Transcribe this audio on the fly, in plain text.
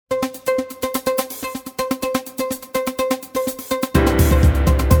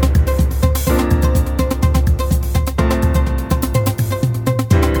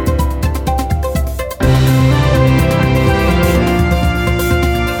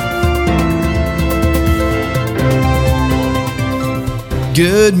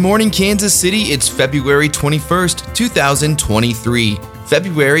Good morning, Kansas City. It's February 21st, 2023.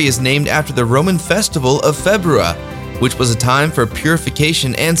 February is named after the Roman festival of Februa, which was a time for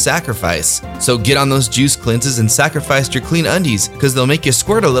purification and sacrifice. So get on those juice cleanses and sacrifice your clean undies, because they'll make you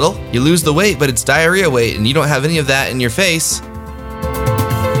squirt a little. You lose the weight, but it's diarrhea weight, and you don't have any of that in your face.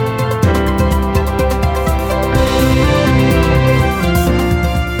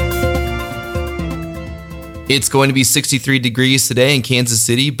 It's going to be 63 degrees today in Kansas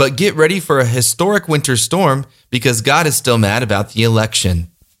City, but get ready for a historic winter storm because God is still mad about the election.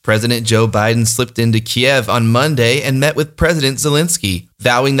 President Joe Biden slipped into Kiev on Monday and met with President Zelensky,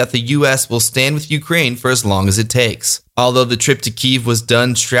 vowing that the U.S. will stand with Ukraine for as long as it takes. Although the trip to Kyiv was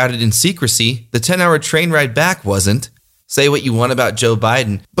done shrouded in secrecy, the 10-hour train ride back wasn't. Say what you want about Joe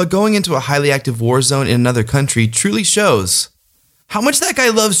Biden, but going into a highly active war zone in another country truly shows how much that guy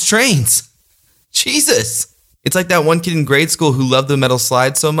loves trains. Jesus! It's like that one kid in grade school who loved the metal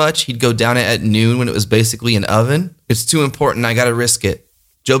slide so much he'd go down it at noon when it was basically an oven. It's too important, I gotta risk it.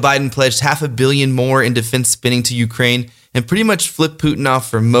 Joe Biden pledged $500 million more in defense spending to Ukraine and pretty much flipped Putin off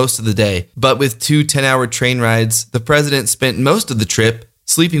for most of the day. But with two 10-hour train rides, the president spent most of the trip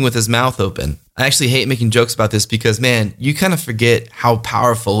sleeping with his mouth open. I actually hate making jokes about this because, man, you kind of forget how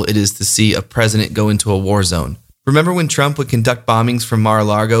powerful it is to see a president go into a war zone. Remember when Trump would conduct bombings from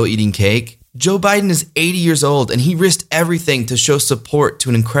Mar-a-Lago eating cake? Joe Biden is 80 years old and he risked everything to show support to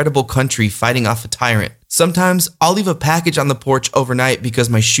an incredible country fighting off a tyrant. Sometimes I'll leave a package on the porch overnight because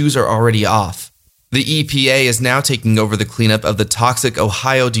my shoes are already off. The EPA is now taking over the cleanup of the toxic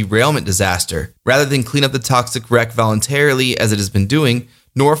Ohio derailment disaster. Rather than clean up the toxic wreck voluntarily as it has been doing,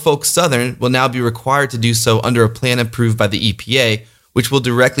 Norfolk Southern will now be required to do so under a plan approved by the EPA, which will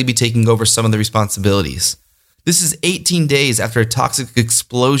directly be taking over some of the responsibilities. This is 18 days after a toxic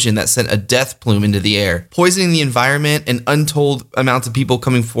explosion that sent a death plume into the air, poisoning the environment and untold amounts of people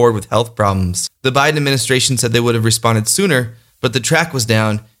coming forward with health problems. The Biden administration said they would have responded sooner, but the track was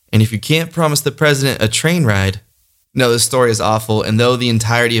down, and if you can't promise the president a train ride... No, this story is awful, and though the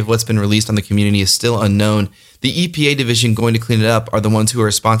entirety of what's been released on the community is still unknown, the EPA division going to clean it up are the ones who are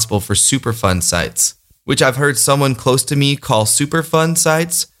responsible for Superfund sites, which I've heard someone close to me call Superfund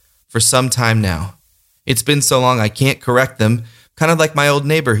sites for some time now. It's been so long I can't correct them, kind of like my old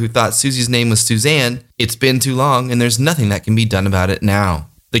neighbor who thought Susie's name was Suzanne. It's been too long and there's nothing that can be done about it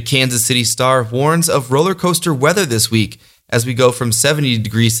now. The Kansas City Star warns of roller coaster weather this week as we go from 70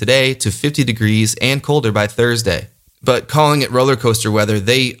 degrees today to 50 degrees and colder by Thursday. But calling it roller coaster weather,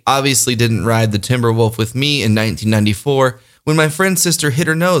 they obviously didn't ride the Timberwolf with me in 1994 when my friend's sister hit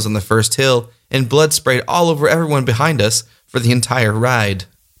her nose on the first hill and blood sprayed all over everyone behind us for the entire ride.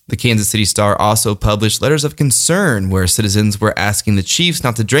 The Kansas City Star also published letters of concern where citizens were asking the Chiefs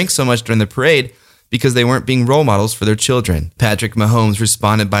not to drink so much during the parade because they weren't being role models for their children. Patrick Mahomes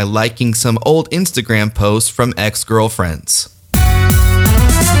responded by liking some old Instagram posts from ex-girlfriends.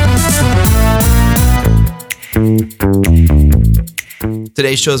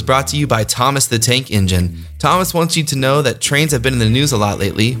 Today's show is brought to you by Thomas the Tank Engine. Thomas wants you to know that trains have been in the news a lot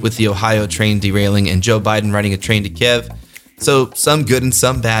lately, with the Ohio train derailing and Joe Biden riding a train to Kiev. So some good and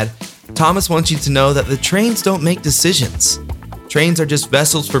some bad. Thomas wants you to know that the trains don't make decisions. Trains are just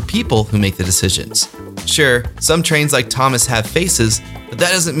vessels for people who make the decisions. Sure, some trains like Thomas have faces, but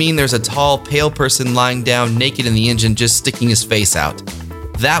that doesn't mean there's a tall, pale person lying down naked in the engine just sticking his face out.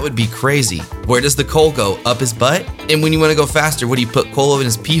 That would be crazy. Where does the coal go? Up his butt? And when you want to go faster, what do you put coal in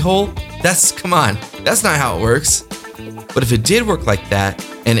his pee hole? Come on, that's not how it works. But if it did work like that,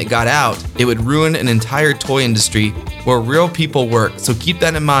 and it got out, it would ruin an entire toy industry where real people work. So keep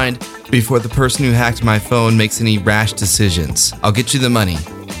that in mind before the person who hacked my phone makes any rash decisions. I'll get you the money.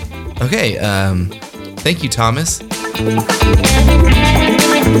 Okay, thank you, Thomas.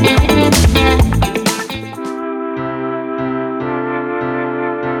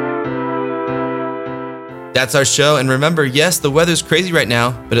 That's our show, and remember, yes, the weather's crazy right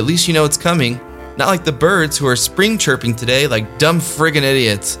now, but at least you know it's coming. Not like the birds who are spring chirping today like dumb friggin'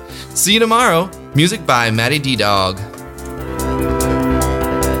 idiots. See you tomorrow. Music by Matty D-Dog.